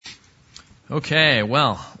Okay,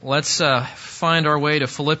 well, let's find our way to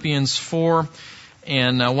Philippians 4.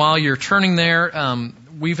 And while you're turning there,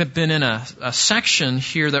 we've been in a section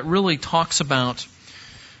here that really talks about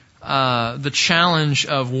the challenge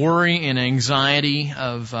of worry and anxiety,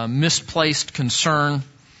 of misplaced concern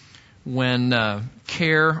when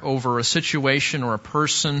care over a situation or a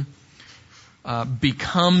person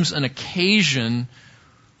becomes an occasion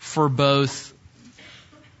for both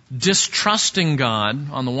distrusting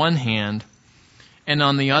God on the one hand, and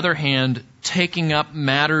on the other hand, taking up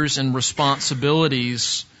matters and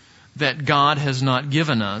responsibilities that God has not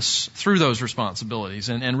given us through those responsibilities.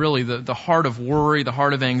 And really the heart of worry, the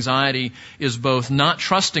heart of anxiety is both not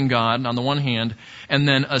trusting God on the one hand, and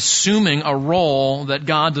then assuming a role that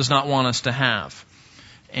God does not want us to have.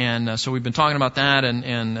 And so we've been talking about that,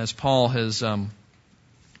 and as Paul has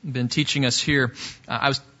been teaching us here,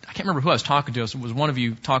 I can't remember who I was talking to. It was one of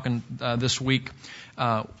you talking this week.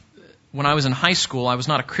 When I was in high school, I was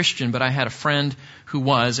not a Christian, but I had a friend who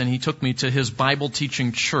was, and he took me to his Bible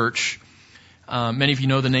teaching church. Many of you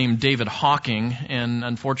know the name David Hawking, and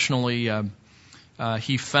unfortunately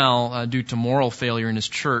he fell due to moral failure in his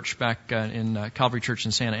church back in Calvary Church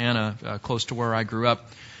in Santa Ana, close to where I grew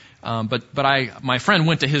up. But my friend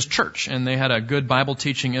went to his church, and they had a good Bible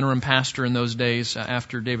teaching interim pastor in those days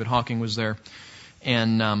after David Hawking was there.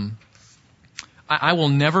 And I will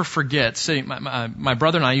never forget sitting. My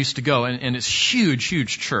brother and I used to go, and it's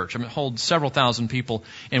huge church. I mean, it holds several thousand people,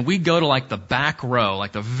 and we'd go to like the back row,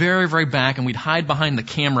 like the very, very back, and we'd hide behind the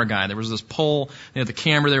camera guy. There was this pole, they had the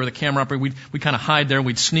camera there with the camera operator. We'd kind of hide there.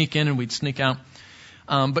 We'd sneak in and we'd sneak out.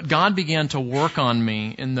 But God began to work on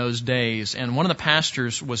me in those days, and one of the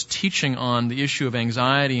pastors was teaching on the issue of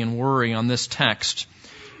anxiety and worry on this text.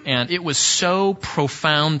 And it was so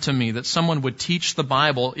profound to me that someone would teach the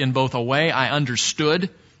Bible in both a way I understood,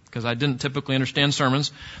 because I didn't typically understand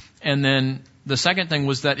sermons, and then the second thing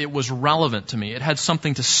was that it was relevant to me. It had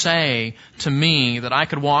something to say to me that I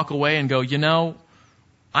could walk away and go,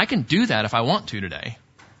 I can do that if I want to today,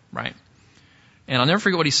 right? And I'll never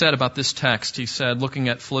forget what he said about this text. He said, looking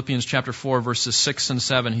at Philippians chapter 4, verses 6 and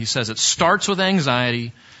 7, he says, it starts with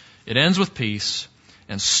anxiety, it ends with peace,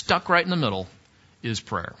 and stuck right in the middle is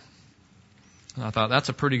prayer. And I thought that's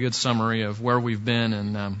a pretty good summary of where we've been,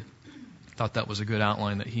 and thought that was a good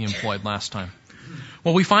outline that he employed last time.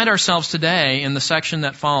 Well, we find ourselves today in the section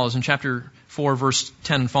that follows in chapter 4, verse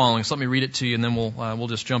 10 and following. So let me read it to you, and then we'll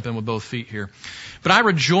just jump in with both feet here. But I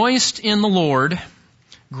rejoiced in the Lord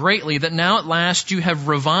greatly that now at last you have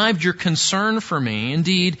revived your concern for me.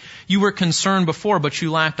 Indeed, you were concerned before, but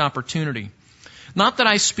you lacked opportunity. Not that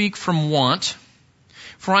I speak from want,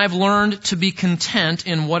 for I have learned to be content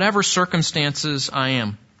in whatever circumstances I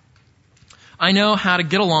am. I know how to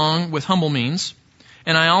get along with humble means,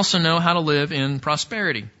 and I also know how to live in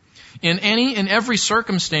prosperity. In any and every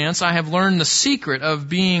circumstance, I have learned the secret of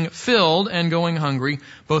being filled and going hungry,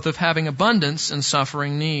 both of having abundance and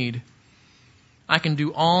suffering need. I can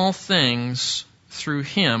do all things through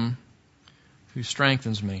Him who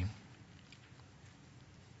strengthens me.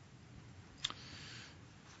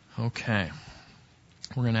 Okay.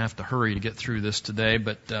 We're going to have to hurry to get through this today,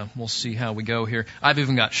 but we'll see how we go here. I've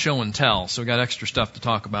even got show and tell, so we've got extra stuff to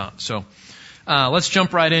talk about. So let's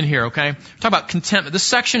jump right in here, okay? Talk about contentment. This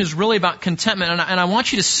section is really about contentment, and I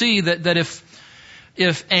want you to see that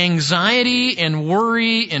if anxiety and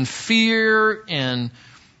worry and fear and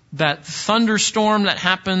that thunderstorm that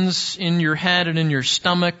happens in your head and in your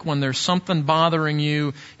stomach when there's something bothering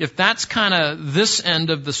you, if that's kind of this end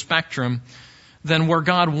of the spectrum, then where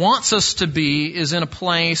God wants us to be is in a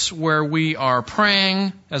place where we are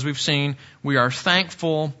praying, as we've seen, we are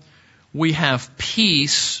thankful, we have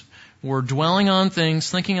peace, we're dwelling on things,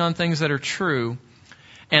 thinking on things that are true,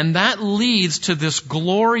 and that leads to this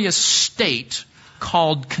glorious state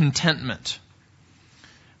called contentment.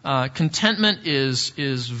 Contentment is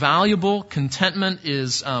valuable. Contentment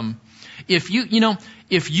is, if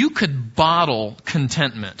you could bottle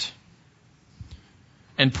contentment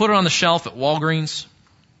and put it on the shelf at Walgreens,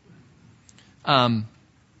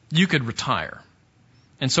 you could retire.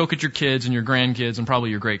 And so could your kids and your grandkids and probably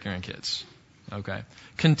your great-grandkids. Okay?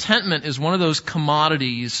 Contentment is one of those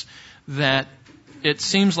commodities that it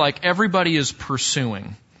seems like everybody is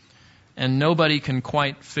pursuing. And nobody can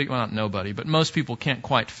quite figure, well, not nobody, but most people can't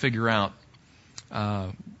quite figure out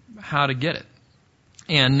how to get it.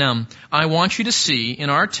 And I want you to see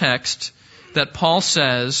in our text that Paul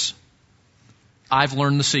says, I've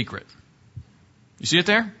learned the secret. You see it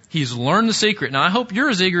there? He's learned the secret. Now, I hope you're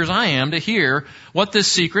as eager as I am to hear what this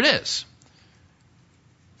secret is.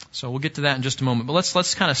 So we'll get to that in just a moment. But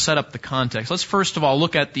let's kind of set up the context. Let's first of all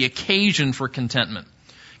look at the occasion for contentment.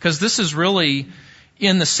 because this is really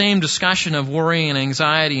in the same discussion of worry and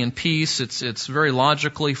anxiety and peace. It's very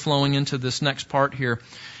logically flowing into this next part here.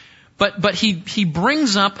 But he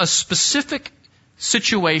brings up a specific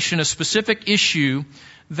situation, a specific issue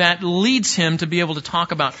that leads him to be able to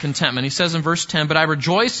talk about contentment. He says in verse 10, "But I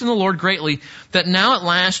rejoice in the Lord greatly that now at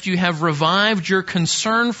last you have revived your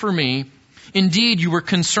concern for me. Indeed, you were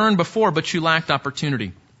concerned before, but you lacked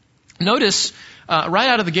opportunity." Notice right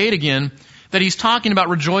out of the gate again that he's talking about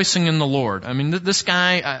rejoicing in the Lord. I mean, this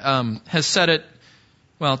guy has said it,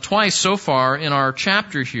 twice so far in our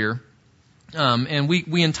chapter here. And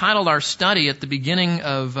we entitled our study at the beginning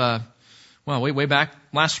of, way back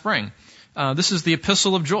last spring. This is the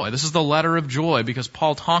epistle of joy. This is the letter of joy, because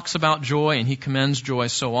Paul talks about joy and he commends joy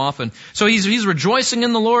so often. So he's rejoicing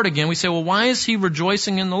in the Lord again. We say, well, why is he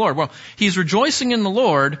rejoicing in the Lord? Well, he's rejoicing in the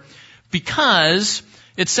Lord because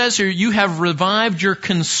it says here, you have revived your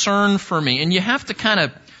concern for me. And you have to kind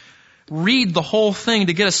of read the whole thing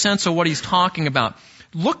to get a sense of what he's talking about.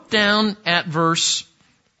 Look down at verse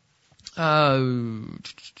down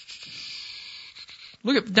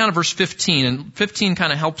at verse 15, and 15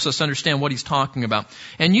 kind of helps us understand what he's talking about.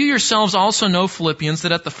 "And you yourselves also know, Philippians,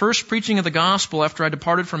 that at the first preaching of the gospel after I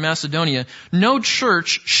departed from Macedonia, no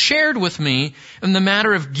church shared with me in the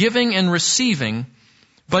matter of giving and receiving,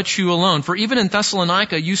 but you alone. For even in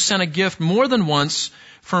Thessalonica you sent a gift more than once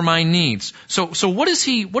for my needs." So what is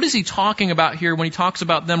he talking about here when he talks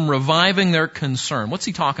about them reviving their concern? What's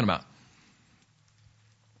he talking about?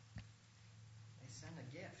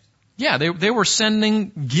 Yeah, they were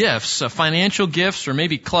sending gifts, financial gifts, or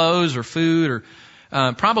maybe clothes or food, or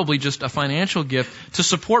probably just a financial gift to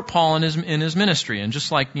support Paul in his ministry. And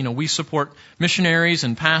just like, we support missionaries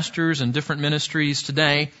and pastors and different ministries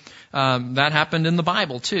today, that happened in the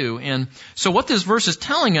Bible too. And so what this verse is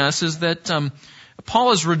telling us is that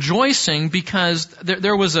Paul is rejoicing because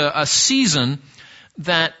there was a season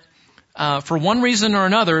that for one reason or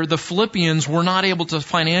another, the Philippians were not able to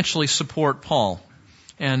financially support Paul.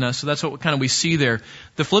 And so that's what kind of we see there.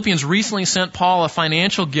 The Philippians recently sent Paul a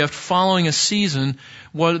financial gift following a season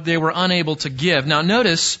where they were unable to give. Now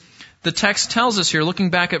notice, the text tells us here,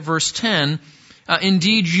 looking back at verse 10,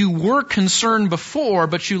 indeed you were concerned before,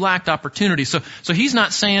 but you lacked opportunity. So he's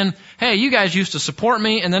not saying, hey, you guys used to support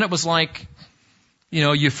me, and then it was like,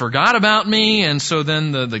 you forgot about me, and so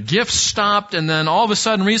then the gifts stopped, and then all of a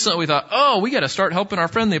sudden recently we thought, we got to start helping our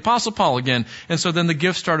friend the Apostle Paul again, and so then the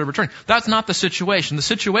gifts started returning. That's not the situation. The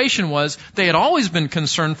situation was they had always been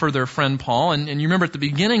concerned for their friend Paul, and you remember at the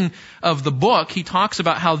beginning of the book, he talks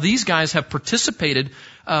about how these guys have participated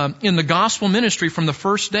in the gospel ministry from the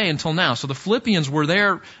first day until now. So the Philippians were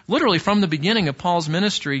there literally from the beginning of Paul's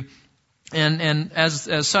ministry, and as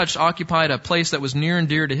such occupied a place that was near and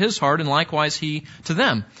dear to his heart, and likewise he to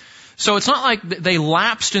them. So it's not like they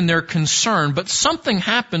lapsed in their concern, but something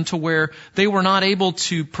happened to where they were not able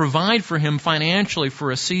to provide for him financially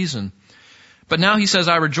for a season. But now he says,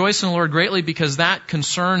 I rejoice in the Lord greatly because that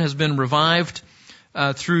concern has been revived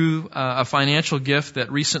through a financial gift that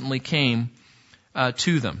recently came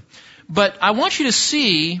to them. But I want you to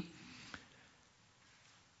see,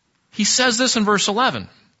 he says this in verse 11.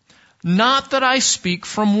 Not that I speak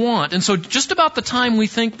from want. And so just about the time we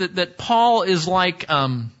think that Paul is like,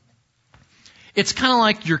 it's kind of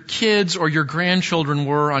like your kids or your grandchildren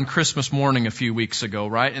were on Christmas morning a few weeks ago,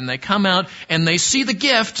 right? And they come out and they see the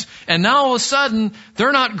gift, and now all of a sudden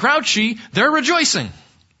they're not grouchy, they're rejoicing.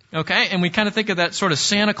 Okay? And we kind of think of that sort of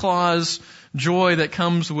Santa Claus joy that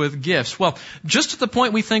comes with gifts. Well, just at the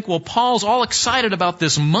point we think, Paul's all excited about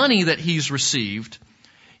this money that he's received,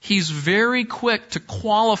 he's very quick to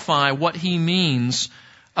qualify what he means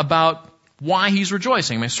about why he's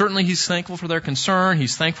rejoicing. I mean, certainly he's thankful for their concern,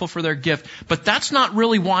 he's thankful for their gift, but that's not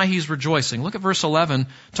really why he's rejoicing. Look at verse 11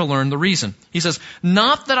 to learn the reason. He says,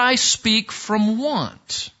 not that I speak from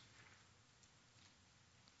want.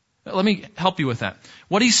 Let me help you with that.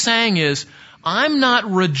 What he's saying is, I'm not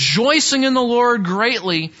rejoicing in the Lord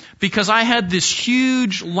greatly because I had this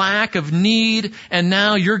huge lack of need, and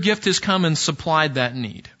now your gift has come and supplied that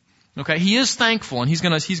need. Okay, he is thankful, and he's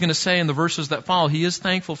going to say in the verses that follow, he is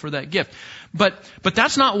thankful for that gift. But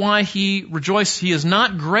that's not why he rejoices. He is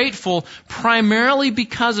not grateful primarily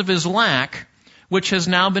because of his lack, which has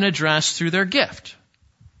now been addressed through their gift.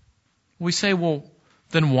 We say,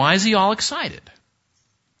 then why is he all excited?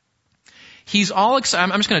 He's all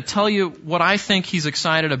excited. I'm just going to tell you what I think he's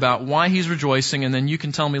excited about, why he's rejoicing, and then you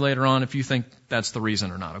can tell me later on if you think that's the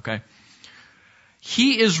reason or not, okay?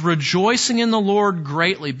 He is rejoicing in the Lord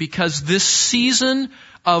greatly because this season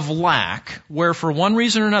of lack, where for one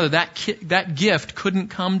reason or another that gift couldn't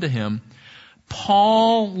come to him,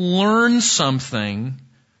 Paul learned something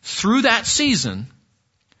through that season,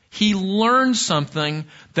 he learned something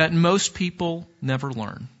that most people never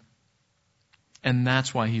learn. And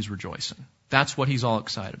that's why he's rejoicing. That's what he's all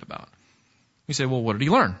excited about. You say, well, what did he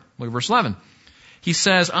learn? Look at verse 11. He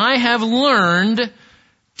says, I have learned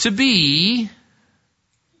to be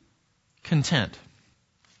content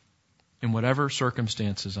in whatever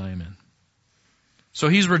circumstances I am in. So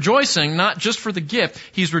he's rejoicing not just for the gift,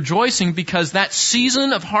 he's rejoicing because that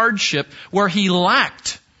season of hardship where he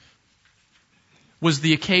lacked was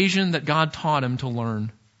the occasion that God taught him to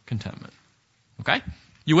learn contentment. Okay?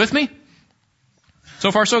 You with me?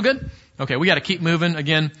 So far so good? Okay, we got to keep moving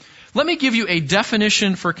again. Let me give you a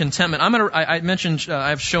definition for contentment. I mentioned I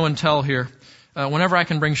have show and tell here. Whenever I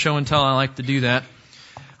can bring show and tell, I like to do that.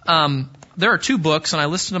 There are 2 books, and I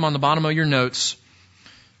listed them on the bottom of your notes,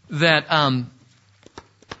 that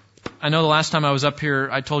I know the last time I was up here,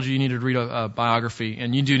 I told you needed to read a biography,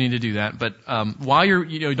 and you do need to do that. But while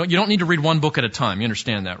you don't need to read one book at a time. You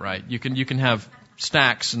understand that, right? You can have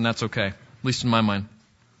stacks, and that's okay, at least in my mind.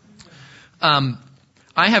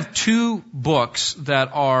 I have 2 books that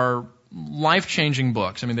are life-changing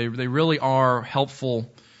books. I mean, they really are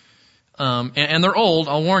helpful. And they're old.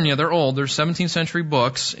 I'll warn you, they're old. They're 17th century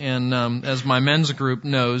books. And as my men's group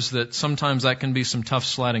knows, that sometimes that can be some tough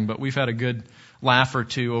sledding. But we've had a good laugh or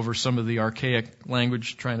two over some of the archaic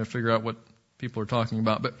language, trying to figure out what people are talking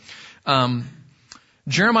about. But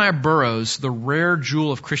Jeremiah Burroughs, The Rare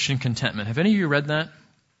Jewel of Christian Contentment. Have any of you read that?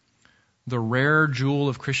 The Rare Jewel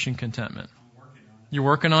of Christian Contentment. You're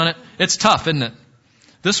working on it? It's tough, isn't it?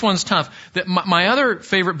 This one's tough. My other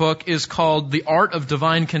favorite book is called The Art of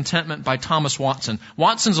Divine Contentment by Thomas Watson.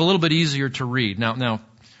 Watson's a little bit easier to read. Now,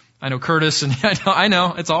 I know Curtis, and I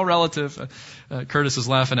know, it's all relative. Curtis is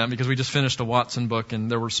laughing at me because we just finished a Watson book, and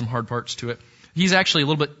there were some hard parts to it. He's actually a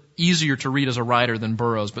little bit easier to read as a writer than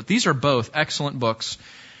Burroughs, but these are both excellent books.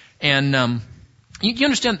 And you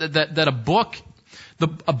understand that a book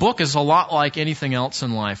is a lot like anything else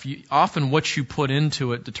in life. Often what you put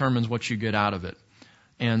into it determines what you get out of it.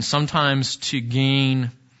 And sometimes to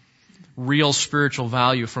gain real spiritual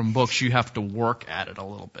value from books, you have to work at it a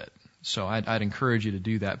little bit. So I'd encourage you to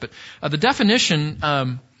do that. But the definition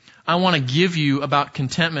I want to give you about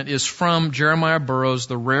contentment is from Jeremiah Burroughs,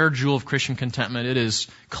 The Rare Jewel of Christian Contentment. It is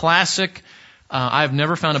classic. I've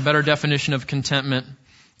never found a better definition of contentment.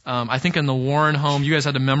 I think in the Warren home, you guys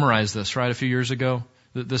had to memorize this, right, a few years ago?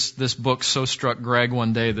 This book so struck Greg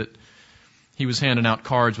one day that he was handing out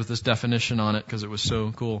cards with this definition on it because it was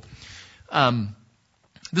so cool.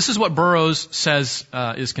 This is what Burroughs says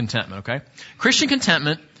is contentment, okay? Christian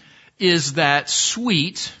contentment is that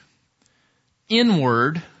sweet,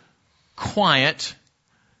 inward, quiet,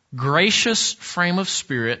 gracious frame of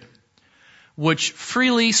spirit which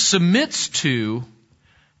freely submits to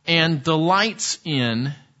and delights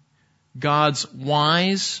in God's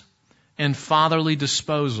wise and fatherly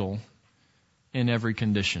disposal in every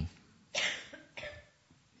condition.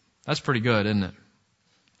 That's pretty good, isn't it?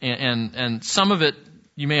 And some of it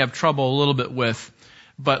you may have trouble a little bit with,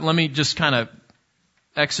 but let me just kind of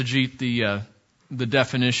exegete the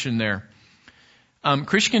definition there.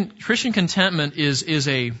 Christian contentment is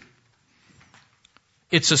a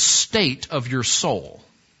state of your soul.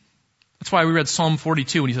 That's why we read Psalm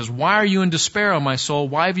 42 when he says, "Why are you in despair, O my soul?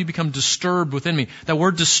 Why have you become disturbed within me?" That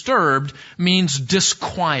word disturbed means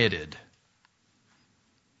disquieted.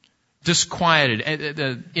 Disquieted.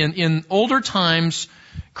 In older times,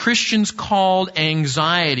 Christians called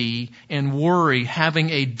anxiety and worry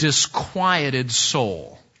having a disquieted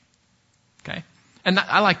soul. Okay? And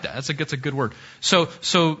I like that. That's a good word. So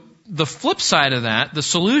the flip side of that, the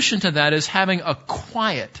solution to that is having a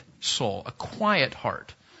quiet soul, a quiet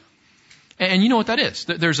heart. And you know what that is.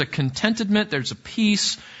 There's a contentment, there's a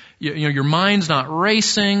peace. Your mind's not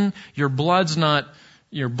racing, your blood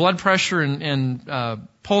pressure and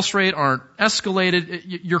pulse rate aren't escalated.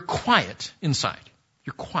 You're quiet inside.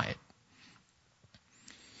 You're quiet.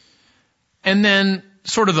 And then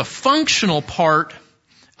sort of the functional part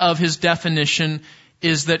of his definition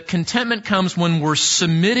is that contentment comes when we're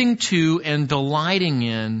submitting to and delighting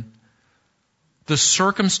in the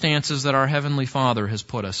circumstances that our Heavenly Father has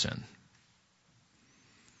put us in.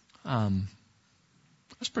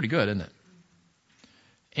 That's pretty good, isn't it?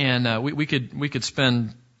 And we could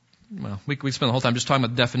spend the whole time just talking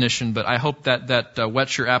about the definition, but I hope that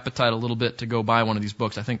whets your appetite a little bit to go buy one of these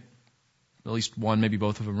books. I think at least one, maybe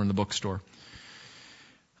both of them are in the bookstore.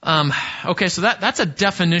 Okay, so that's a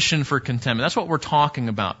definition for contentment. That's what we're talking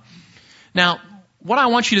about. Now, what I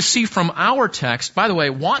want you to see from our text, by the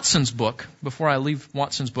way, Watson's book, before I leave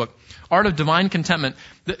Watson's book, Art of Divine Contentment,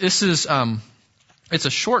 this is, it's a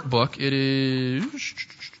short book. It is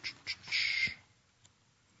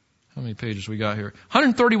how many pages we got here?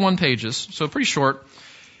 131 pages, so pretty short.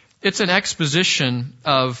 It's an exposition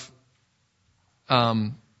of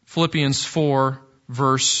Philippians 4,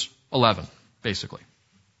 verse 11, basically.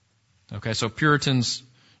 Okay, so Puritans,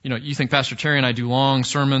 you think Pastor Terry and I do long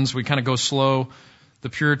sermons, we kind of go slow. The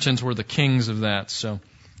Puritans were the kings of that,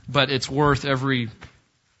 but it's worth every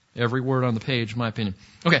word on the page, in my opinion.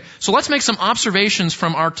 Okay, so let's make some observations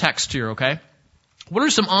from our text here, okay? What are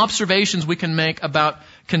some observations we can make about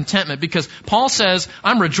contentment? Because Paul says,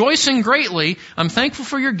 I'm rejoicing greatly, I'm thankful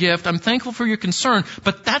for your gift, I'm thankful for your concern,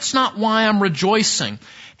 but that's not why I'm rejoicing.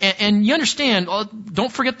 And you understand,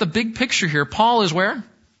 don't forget the big picture here. Paul is where?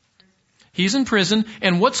 He's in prison.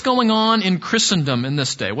 And what's going on in Christendom in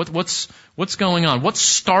this day? What's going on? What's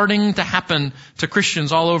starting to happen to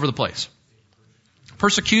Christians all over the place?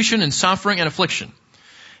 Persecution and suffering and affliction.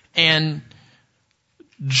 And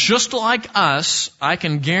just like us, I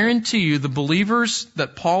can guarantee you the believers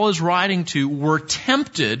that Paul is writing to were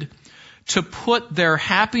tempted to put their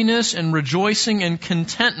happiness and rejoicing and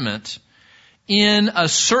contentment in a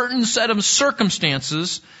certain set of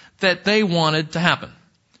circumstances that they wanted to happen.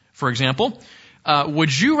 For example,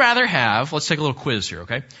 would you rather have, let's take a little quiz here,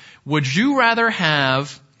 okay? Would you rather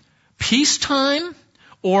have peacetime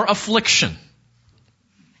or affliction?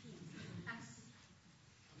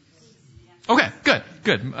 Okay,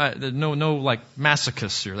 good. No like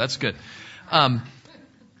masochists here. That's good.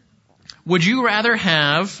 Would you rather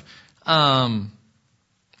have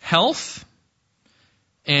health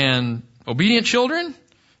and obedient children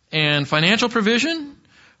and financial provision,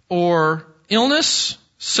 or illness,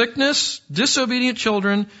 sickness, disobedient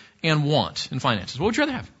children, and want in finances? What would you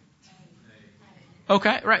rather have?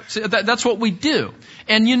 Okay, right. So that's what we do.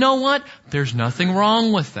 And you know what? There's nothing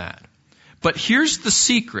wrong with that. But here's the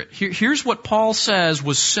secret. Here's what Paul says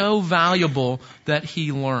was so valuable that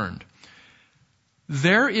he learned.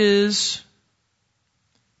 There is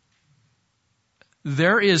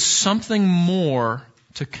something more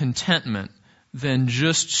to contentment than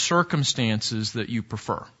just circumstances that you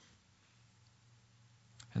prefer.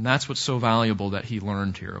 And that's what's so valuable that he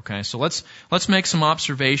learned here, okay? So let's make some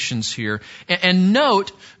observations here. And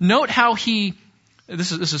note how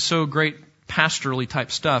this is so great pastorally type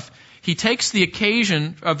stuff. He takes the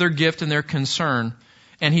occasion of their gift and their concern,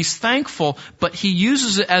 and he's thankful, but he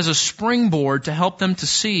uses it as a springboard to help them to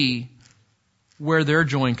see where their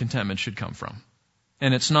joy and contentment should come from.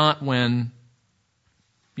 And it's not when,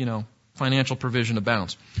 financial provision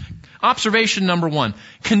abounds. Observation number 1.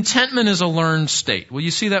 Contentment is a learned state. Will you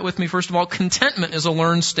see that with me? First of all, contentment is a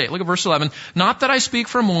learned state. Look at verse 11. Not that I speak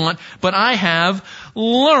from want, but I have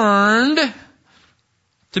learned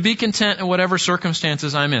to be content in whatever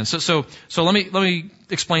circumstances I'm in. So let me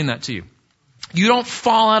explain that to you. You don't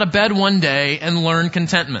fall out of bed one day and learn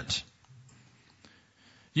contentment.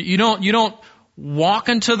 You don't walk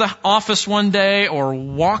into the office one day or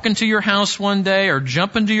walk into your house one day or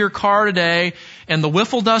jump into your car today and the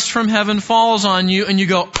wiffle dust from heaven falls on you and you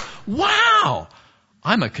go, wow,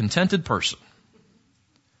 I'm a contented person.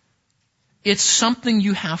 It's something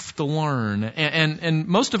you have to learn. And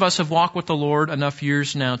most of us have walked with the Lord enough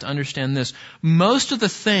years now to understand this. Most of the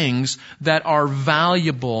things that are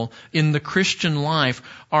valuable in the Christian life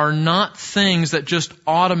are not things that just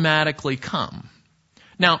automatically come.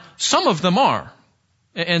 Now, some of them are.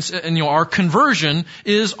 And our conversion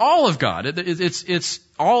is all of God. It's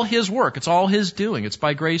all His work. It's all His doing. It's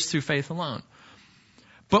by grace through faith alone.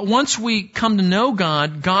 But once we come to know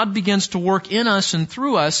God, God begins to work in us and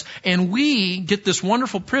through us, and we get this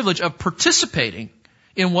wonderful privilege of participating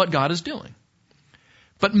in what God is doing.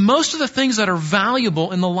 But most of the things that are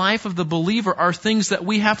valuable in the life of the believer are things that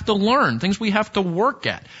we have to learn, things we have to work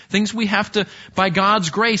at, things we have to, by God's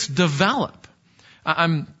grace, develop.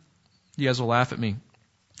 You guys will laugh at me.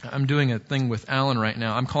 I'm doing a thing with Alan right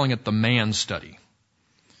now. I'm calling it the man study.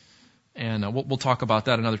 And we'll talk about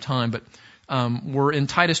that another time, but we're in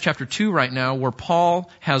Titus chapter 2 right now, where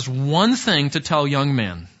Paul has one thing to tell young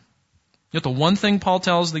men. You know the one thing Paul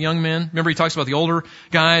tells the young men? Remember he talks about the older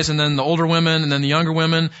guys and then the older women and then the younger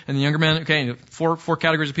women and the younger men. Okay, four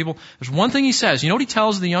categories of people. There's one thing he says. You know what he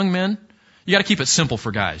tells the young men? You got to keep it simple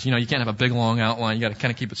for guys. You can't have a big long outline. You got to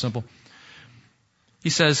kind of keep it simple. He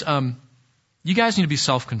says, you guys need to be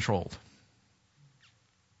self-controlled.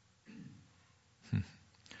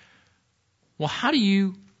 Well, how do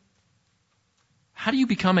you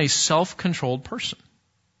become a self-controlled person?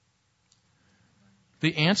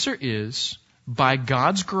 The answer is by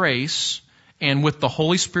God's grace and with the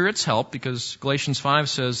Holy Spirit's help, because Galatians 5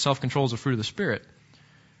 says self-control is a fruit of the Spirit.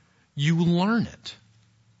 You learn it.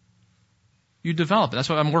 You develop it. That's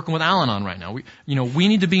what I'm working with Alan on right now. We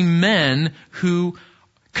need to be men who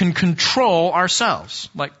can control ourselves.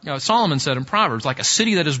 Like Solomon said in Proverbs, like a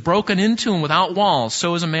city that is broken into and without walls,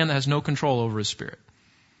 so is a man that has no control over his spirit.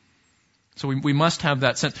 So we must have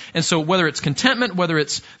that sense. And so whether it's contentment, whether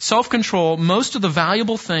it's self-control, most of the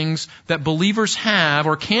valuable things that believers have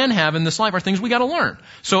or can have in this life are things we got to learn.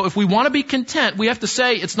 So if we want to be content, we have to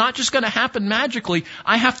say it's not just going to happen magically.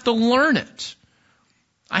 I have to learn it.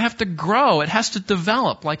 I have to grow. It has to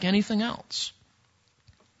develop like anything else.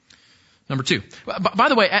 Number 2. By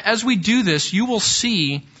the way, as we do this, you will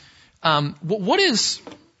see what is,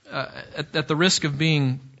 at the risk of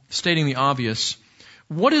stating the obvious,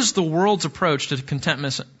 what is the world's approach to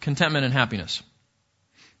contentment and happiness?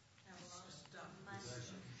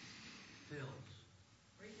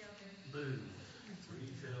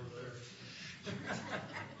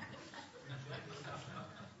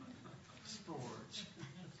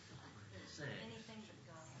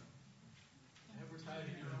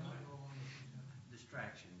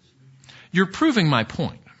 You're proving my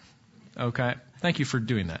point. Okay? Thank you for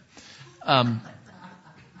doing that.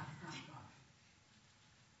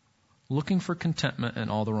 Looking for contentment in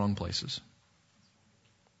all the wrong places.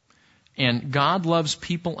 And God loves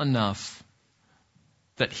people enough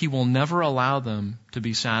that He will never allow them to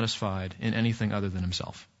be satisfied in anything other than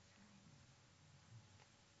Himself.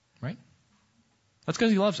 Right? That's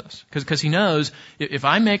because He loves us. Because He knows if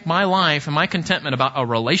I make my life and my contentment about a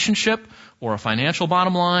relationship or a financial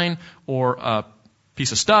bottom line or a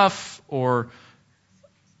piece of stuff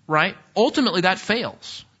right? Ultimately that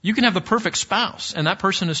fails. You can have the perfect spouse, and that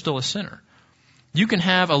person is still a sinner. You can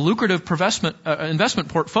have a lucrative investment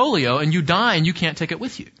portfolio, and you die, and you can't take it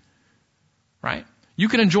with you. Right? You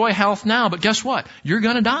can enjoy health now, but guess what? You're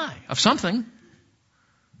going to die of something.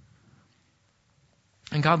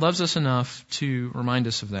 And God loves us enough to remind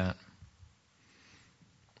us of that.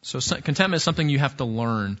 So contentment is something you have to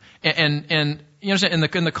learn. And you know, in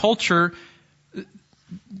the culture,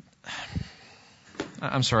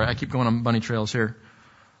 I'm sorry, I keep going on bunny trails here.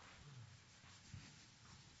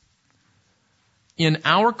 In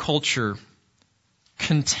our culture,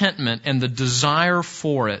 contentment and the desire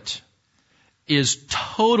for it is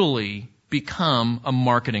totally become a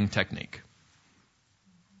marketing technique.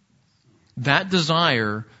 That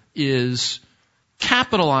desire is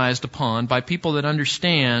capitalized upon by people that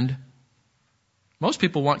understand most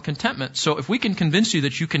people want contentment. So if we can convince you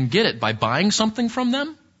that you can get it by buying something from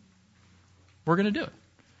them, we're going to do it.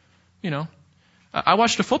 You know, I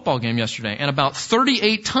watched a football game yesterday, and about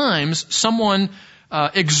 38 times someone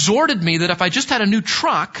exhorted me that if I just had a new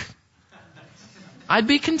truck, I'd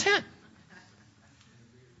be content.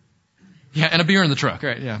 Yeah, and a beer in the truck,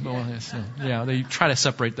 right? Yeah, well, yeah. They try to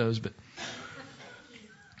separate those, but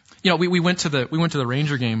you know, we went to the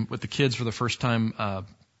Ranger game with the kids for the first time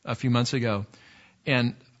a few months ago,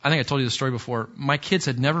 and I think I told you the story before. My kids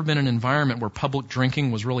had never been in an environment where public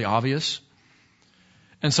drinking was really obvious.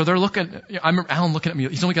 And so they're looking, I remember Alan looking at me,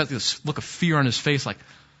 he's only got this look of fear on his face like,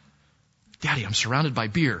 Daddy, I'm surrounded by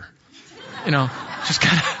beer. You know, just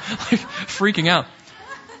kind of like freaking out.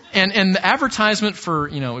 And the advertisement for,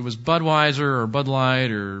 you know, it was Budweiser or Bud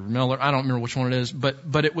Light or Miller, I don't remember which one it is,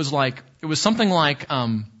 but it was something like,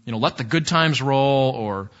 you know, let the good times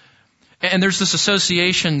roll and there's this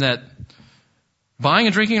association that buying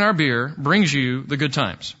and drinking our beer brings you the good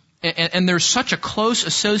times. And there's such a close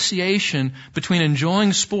association between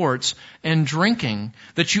enjoying sports and drinking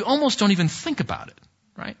that you almost don't even think about it,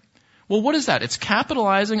 right? Well, what is that? It's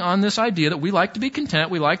capitalizing on this idea that we like to be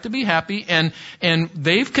content, we like to be happy, and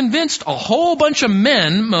they've convinced a whole bunch of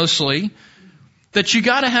men, mostly, that you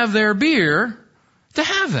gotta have their beer to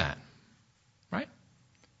have that, right?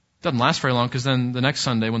 Doesn't last very long, because then the next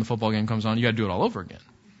Sunday when the football game comes on, you gotta do it all over again.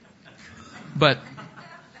 But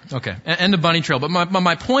okay, end of bunny trail. But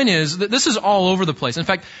my point is that this is all over the place. In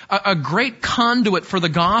fact, a great conduit for the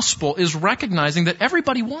gospel is recognizing that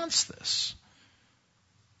everybody wants this.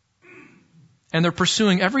 And they're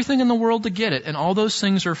pursuing everything in the world to get it, and all those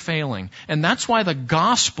things are failing. And that's why the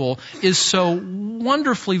gospel is so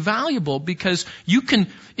wonderfully valuable, because you can,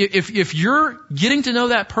 if you're getting to know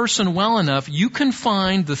that person well enough, you can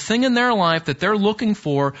find the thing in their life that they're looking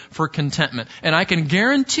for contentment. And I can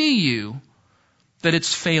guarantee you that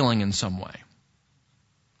it's failing in some way.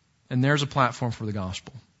 And there's a platform for the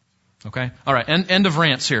gospel. Okay? All right, end of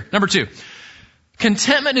rants here. Number 2.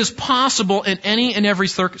 Contentment is possible in any and every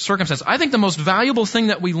circumstance. I think the most valuable thing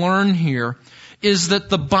that we learn here is that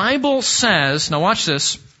the Bible says, now watch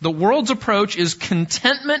this, the world's approach is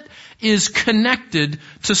contentment is connected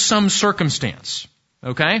to some circumstance.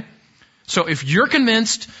 Okay? So if you're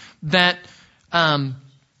convinced that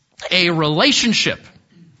a relationship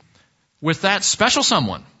with that special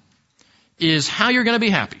someone is how you're going to be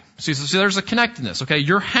happy. See, there's a connectedness, okay?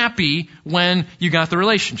 You're happy when you got the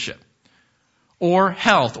relationship, or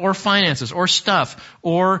health, or finances, or stuff,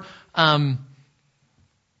 or,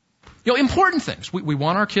 important things. We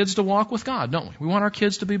want our kids to walk with God, don't we? We want our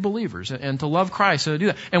kids to be believers and to love Christ and to do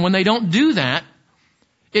that. And when they don't do that,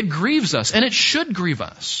 it grieves us, and it should grieve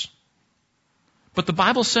us. But the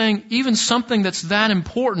Bible's saying even something that's that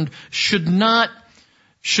important should not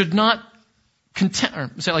say it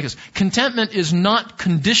like this. Contentment is not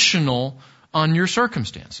conditional on your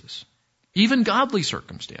circumstances, even godly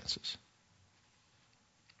circumstances.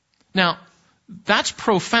 Now, that's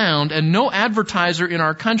profound, and no advertiser in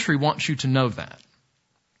our country wants you to know that.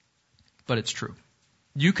 But it's true.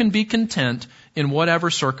 You can be content in whatever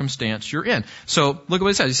circumstance you're in. So, look at what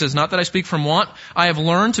he says. He says, not that I speak from want. I have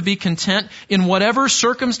learned to be content in whatever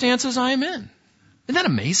circumstances I am in. Isn't that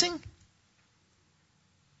amazing?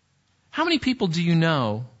 How many people do you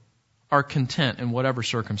know are content in whatever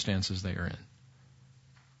circumstances they are in?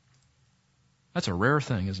 That's a rare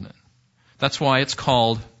thing, isn't it? That's why it's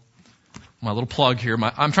called, my little plug here,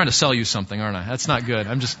 I'm trying to sell you something, aren't I? That's not good.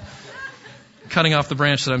 I'm just cutting off the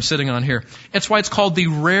branch that I'm sitting on here. It's why it's called the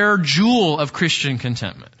rare jewel of Christian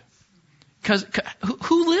contentment. Because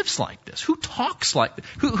who lives like this? Who talks like this?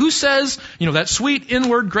 Who says, that sweet,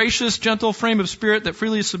 inward, gracious, gentle frame of spirit that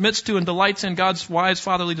freely submits to and delights in God's wise,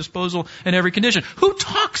 fatherly disposal in every condition? Who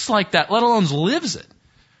talks like that, let alone lives it?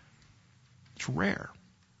 It's rare.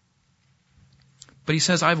 But he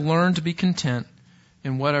says, I've learned to be content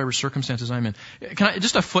in whatever circumstances I'm in.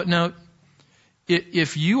 Just a footnote.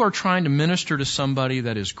 If you are trying to minister to somebody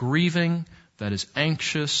that is grieving, that is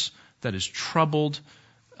anxious, that is troubled,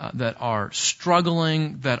 that are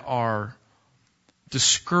struggling, that are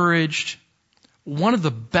discouraged, one of the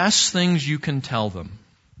best things you can tell them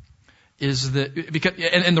is that,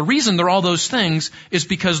 and the reason they're all those things is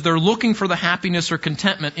because they're looking for the happiness or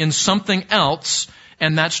contentment in something else,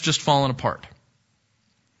 and that's just fallen apart.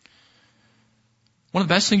 One of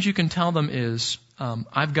the best things you can tell them is,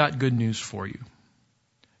 I've got good news for you.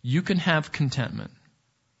 You can have contentment,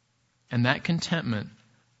 and that contentment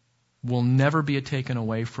will never be taken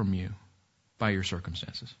away from you by your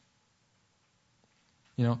circumstances.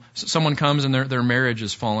 Someone comes and their marriage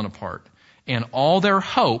has fallen apart, and all their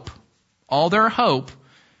hope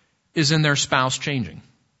is in their spouse changing.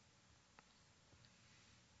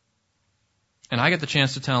 And I get the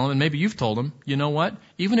chance to tell them, and maybe you've told them, you know what?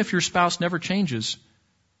 Even if your spouse never changes,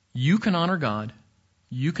 you can honor God,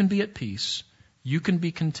 you can be at peace, you can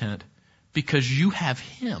be content because you have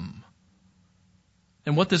Him.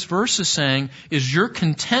 And what this verse is saying is your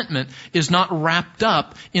contentment is not wrapped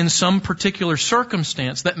up in some particular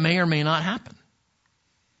circumstance that may or may not happen.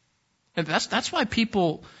 And that's why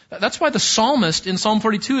the psalmist in Psalm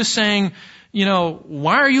 42 is saying,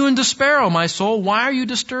 why are you in despair, O my soul? Why are you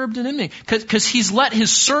disturbed in me? Because he's let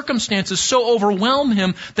his circumstances so overwhelm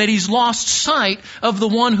him that he's lost sight of the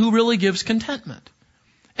one who really gives contentment.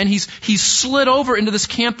 And he's slid over into this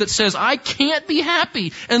camp that says, I can't be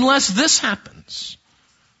happy unless this happens.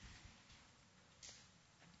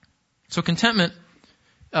 So contentment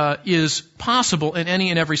is possible in any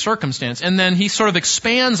and every circumstance. And then he sort of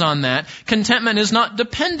expands on that. Contentment is not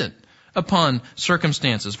dependent upon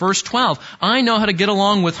circumstances. Verse 12, I know how to get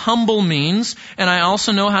along with humble means, and I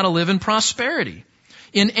also know how to live in prosperity.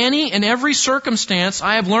 In any and every circumstance,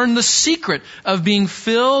 I have learned the secret of being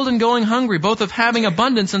filled and going hungry, both of having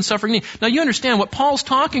abundance and suffering need. Now you understand what Paul's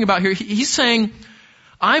talking about here. He's saying,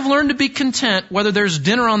 I've learned to be content whether there's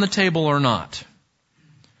dinner on the table or not.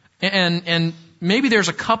 And maybe there's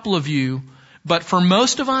a couple of you, but for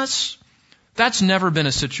most of us, that's never been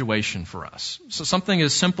a situation for us. So something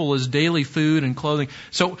as simple as daily food and clothing.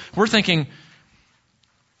 So we're thinking,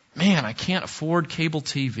 man, I can't afford cable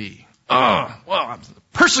TV.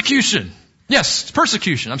 Persecution. Yes, it's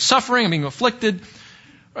persecution. I'm suffering. I'm being afflicted.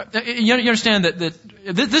 You understand that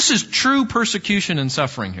this is true persecution and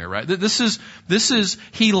suffering here, right? This is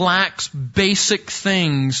he lacks basic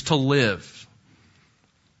things to live.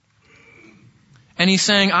 And he's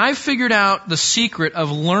saying, I've figured out the secret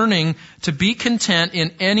of learning to be content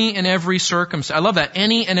in any and every circumstance. I love that.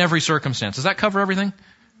 Any and every circumstance. Does that cover everything?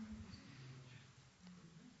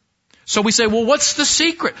 So we say, well, what's the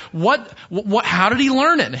secret? How did he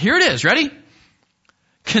learn it? Here it is. Ready?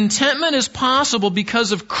 Contentment is possible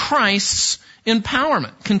because of Christ's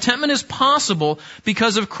empowerment. Contentment is possible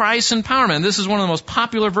because of Christ's empowerment. And this is one of the most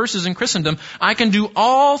popular verses in Christendom. I can do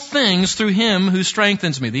all things through Him who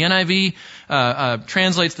strengthens me. The NIV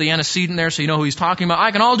translates the antecedent there so you know who he's talking about.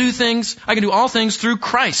 I can do all things through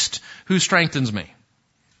Christ who strengthens me.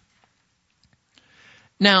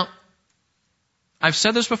 Now, I've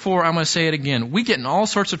said this before, I'm going to say it again. We get in all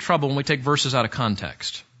sorts of trouble when we take verses out of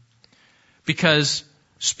context. Because,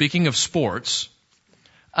 speaking of sports,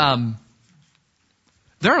 there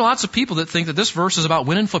are lots of people that think that this verse is about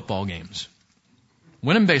winning football games.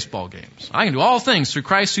 Winning baseball games. I can do all things through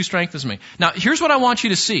Christ who strengthens me. Now, here's what I want you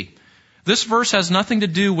to see. This verse has nothing to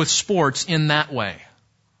do with sports in that way.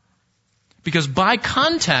 Because by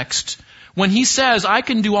context, when he says, I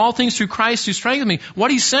can do all things through Christ who strengthens me, what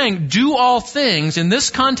he's saying, do all things, in this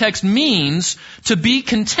context means to be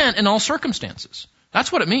content in all circumstances.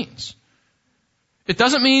 That's what it means. It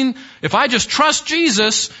doesn't mean if I just trust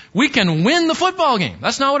Jesus, we can win the football game.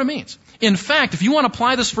 That's not what it means. In fact, if you want to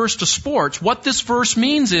apply this verse to sports, what this verse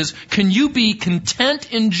means is, can you be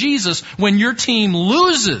content in Jesus when your team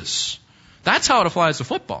loses? That's how it applies to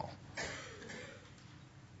football.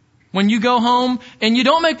 When you go home and you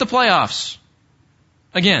don't make the playoffs.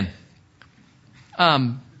 Again,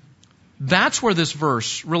 that's where this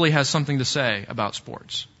verse really has something to say about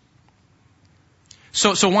sports.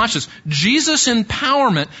 So watch this. Jesus'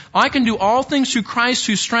 empowerment, I can do all things through Christ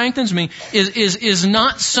who strengthens me, is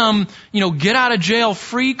not some, get out of jail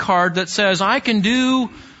free card that says I can do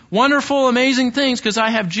wonderful, amazing things because I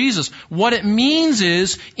have Jesus. What it means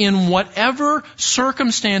is, in whatever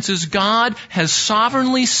circumstances God has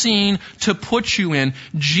sovereignly seen to put you in,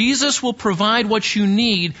 Jesus will provide what you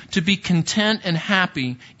need to be content and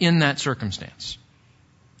happy in that circumstance.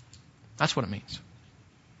 That's what it means.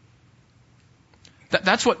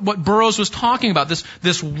 That's what Burroughs was talking about,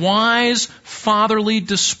 this wise fatherly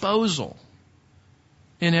disposal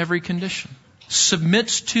in every condition.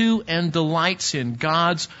 Submits to and delights in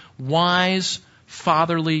God's wise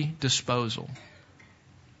fatherly disposal.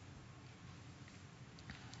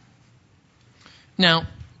 Now,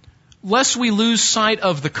 lest we lose sight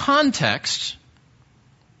of the context,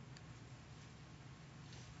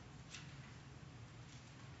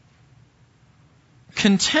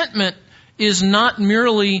 contentment is not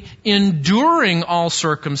merely enduring all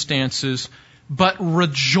circumstances, but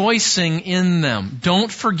rejoicing in them. Don't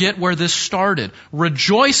forget where this started.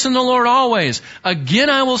 Rejoice in the Lord always. Again,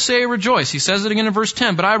 I will say rejoice. He says it again in verse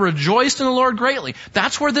 10, but I rejoiced in the Lord greatly.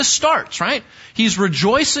 That's where this starts, right? He's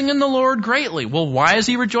rejoicing in the Lord greatly. Well, why is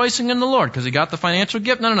he rejoicing in the Lord? Because he got the financial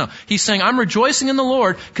gift? No. He's saying, I'm rejoicing in the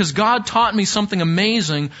Lord because God taught me something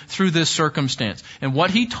amazing through this circumstance. And what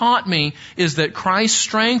he taught me is that Christ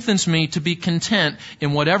strengthens me to be content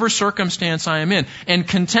in whatever circumstance I am in. And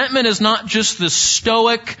contentment is not just this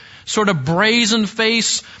stoic, sort of brazen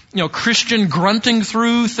face, Christian grunting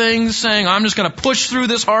through things, saying, I'm just going to push through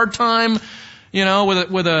this hard time,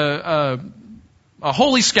 with a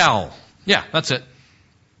holy scowl. Yeah, that's it.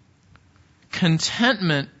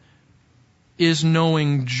 Contentment is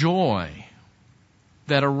knowing joy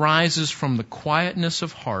that arises from the quietness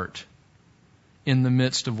of heart in the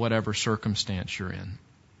midst of whatever circumstance you're in.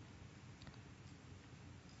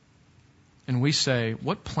 And we say,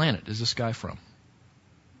 what planet is this guy from?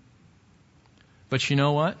 But you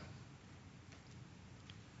know what?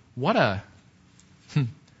 What a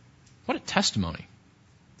testimony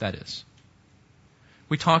that is.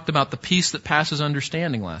 We talked about the peace that passes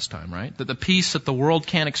understanding last time, right? That the peace that the world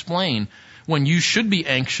can't explain when you should be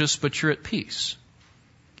anxious, but you're at peace.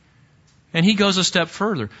 And he goes a step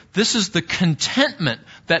further. This is the contentment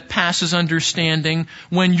that passes understanding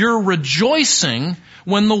when you're rejoicing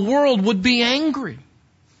when the world would be angry.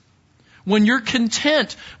 When you're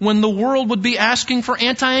content when the world would be asking for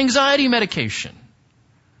anti-anxiety medication.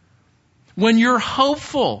 When you're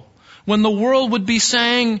hopeful when the world would be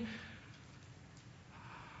saying,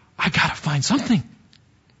 I gotta find something.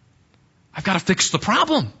 I've got to fix the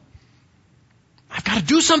problem. I've got to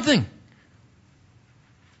do something.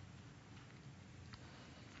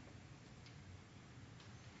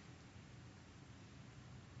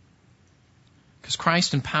 Because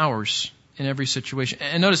Christ empowers in every situation.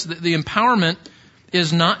 And notice the empowerment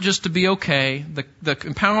is not just to be okay. The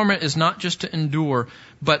empowerment is not just to endure.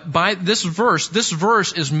 But by this verse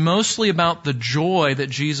is mostly about the joy that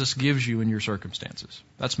Jesus gives you in your circumstances.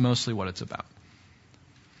 That's mostly what it's about.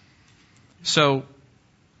 So,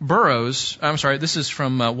 this is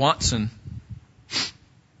from Watson.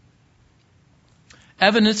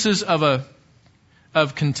 Evidences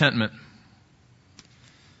of contentment.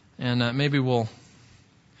 And maybe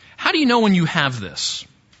how do you know when you have this?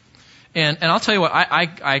 And I'll tell you what,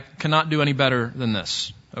 I cannot do any better than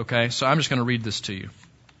this. Okay? So I'm just going to read this to you.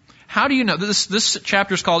 How do you know? This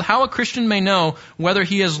chapter is called How a Christian May Know Whether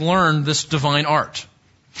He Has Learned This Divine Art.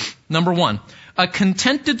 Number 1, a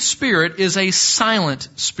contented spirit is a silent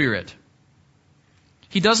spirit.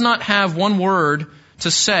 He does not have one word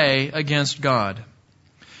to say against God.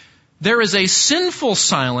 There is a sinful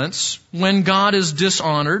silence when God is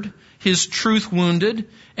dishonored, His truth wounded,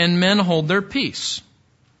 and men hold their peace.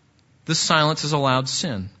 This silence is allowed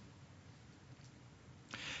sin.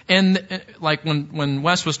 And like when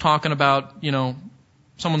Wes was talking about,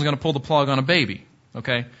 someone's going to pull the plug on a baby,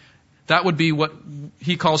 okay? That would be what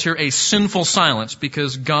he calls here a sinful silence,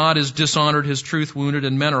 because God is dishonored, His truth wounded,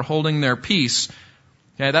 and men are holding their peace.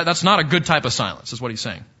 Okay, that's not a good type of silence, is what he's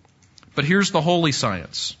saying. But here's the holy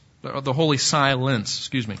silence. The holy silence,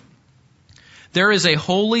 There is a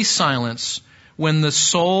holy silence when the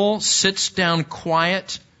soul sits down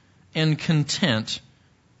quiet and content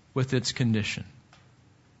with its condition.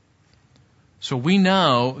 So we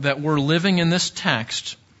know that we're living in this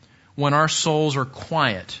text when our souls are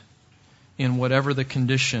quiet in whatever the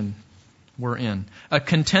condition we're in. A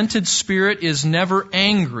contented spirit is never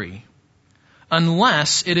angry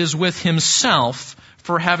unless it is with himself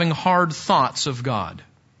for having hard thoughts of God.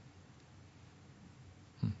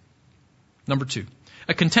 Number 2,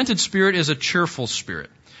 a contented spirit is a cheerful spirit.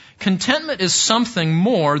 Contentment is something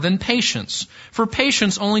more than patience, for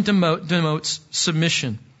patience only denotes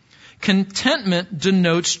submission. Contentment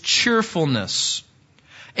denotes cheerfulness.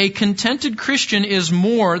 A contented Christian is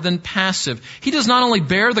more than passive. He does not only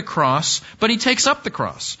bear the cross, but he takes up the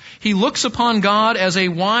cross. He looks upon God as a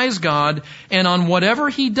wise God, and on whatever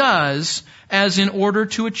he does as in order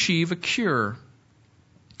to achieve a cure.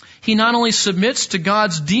 He not only submits to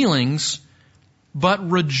God's dealings, but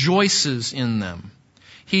rejoices in them.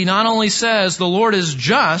 He not only says, the Lord is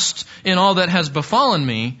just in all that has befallen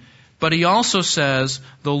me, but he also says,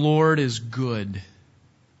 the Lord is good.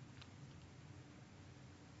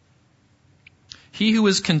 He who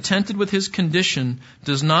is contented with his condition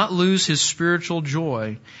does not lose his spiritual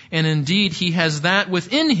joy, and indeed he has that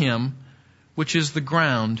within him which is the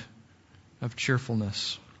ground of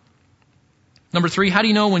cheerfulness. Number 3, how do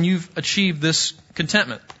you know when you've achieved this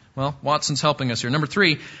contentment? Well, Watson's helping us here. Number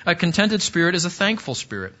 3, a contented spirit is a thankful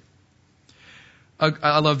spirit.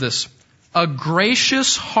 I love this. A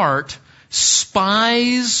gracious heart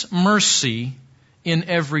spies mercy in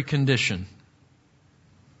every condition.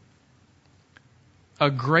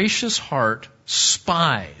 A gracious heart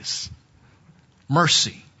spies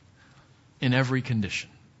mercy in every condition.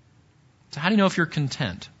 So how do you know if you're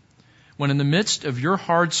content? When in the midst of your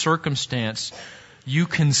hard circumstance, you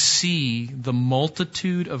can see the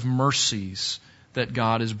multitude of mercies that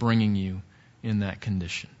God is bringing you in that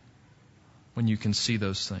condition. When you can see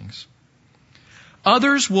those things.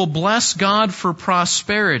 Others will bless God for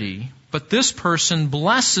prosperity, but this person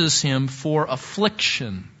blesses him for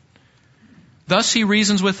affliction. Thus he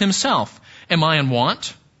reasons with himself, am I in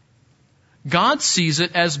want? God sees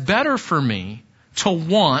it as better for me to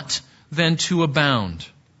want than to abound.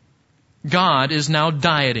 God is now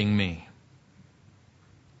dieting me.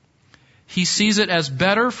 He sees it as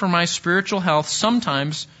better for my spiritual health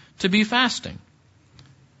sometimes to be fasting.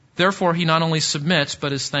 Therefore, he not only submits,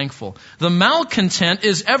 but is thankful. The malcontent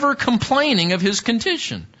is ever complaining of his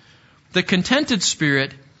condition. The contented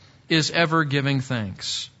spirit is ever giving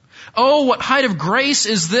thanks. Oh, what height of grace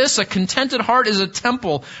is this? A contented heart is a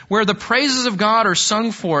temple where the praises of God are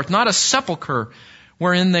sung forth, not a sepulchre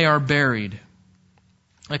wherein they are buried.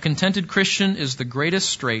 A contented Christian is the greatest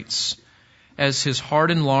straits as his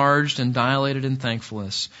heart enlarged and dilated in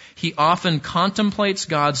thankfulness. He often contemplates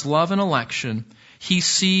God's love and election. He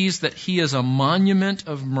sees that he is a monument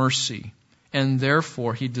of mercy, and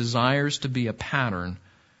therefore he desires to be a pattern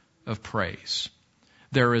of praise.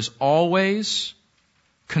 There is always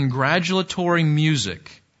congratulatory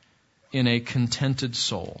music in a contented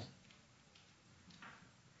soul.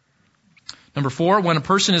 Number 4, when a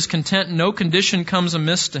person is content, no condition comes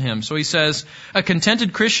amiss to him. So he says, a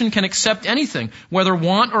contented Christian can accept anything, whether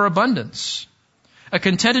want or abundance. A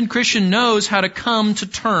contented Christian knows how to come to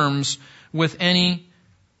terms with any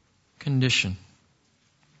condition,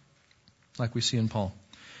 like we see in Paul.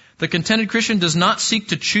 The contented Christian does not seek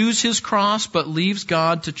to choose his cross, but leaves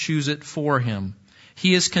God to choose it for him.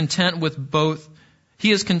 He is content with both.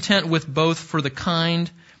 He is content with both for the kind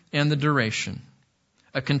and the duration.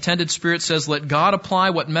 A contented spirit says, let God apply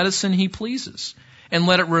what medicine he pleases, and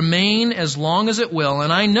let it remain as long as it will.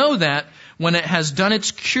 And I know that when it has done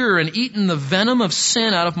its cure and eaten the venom of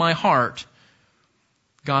sin out of my heart,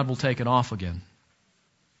 God will take it off again.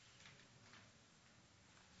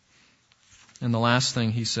 And the last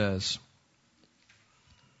thing he says,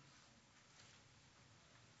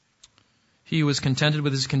 he who is contented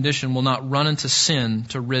with his condition will not run into sin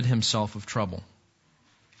to rid himself of trouble.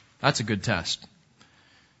 That's a good test.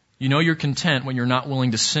 You know you're content when you're not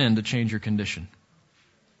willing to sin to change your condition.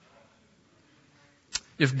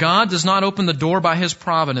 If God does not open the door by His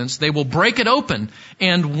providence, they will break it open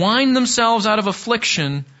and wind themselves out of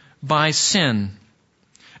affliction by sin.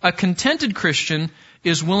 A contented Christian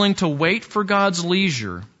is willing to wait for God's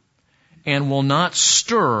leisure and will not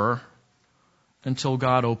stir until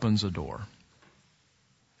God opens a door.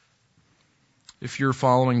 If you're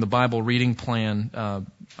following the Bible reading plan,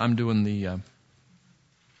 I'm doing the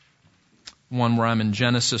one where I'm in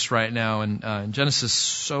Genesis right now, and in Genesis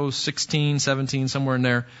 16, 17, somewhere in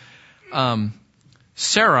there,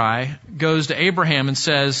 Sarai goes to Abraham and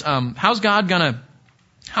says, how's God gonna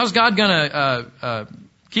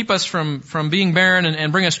keep us from being barren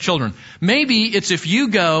and bring us children? Maybe it's if you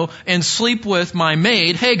go and sleep with my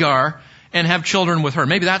maid, Hagar, and have children with her.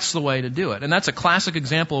 Maybe that's the way to do it. And that's a classic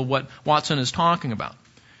example of what Watson is talking about.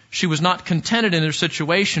 She was not contented in her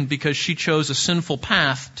situation because she chose a sinful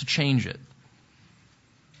path to change it.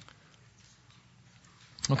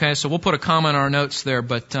 Okay, so we'll put a comma in our notes there,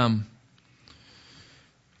 but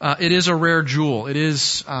it is a rare jewel. It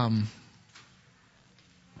is a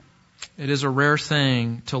rare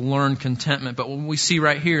thing to learn contentment. But what we see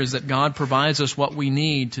right here is that God provides us what we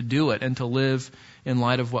need to do it and to live in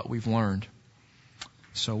light of what we've learned.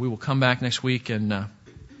 So we will come back next week and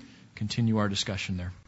continue our discussion there.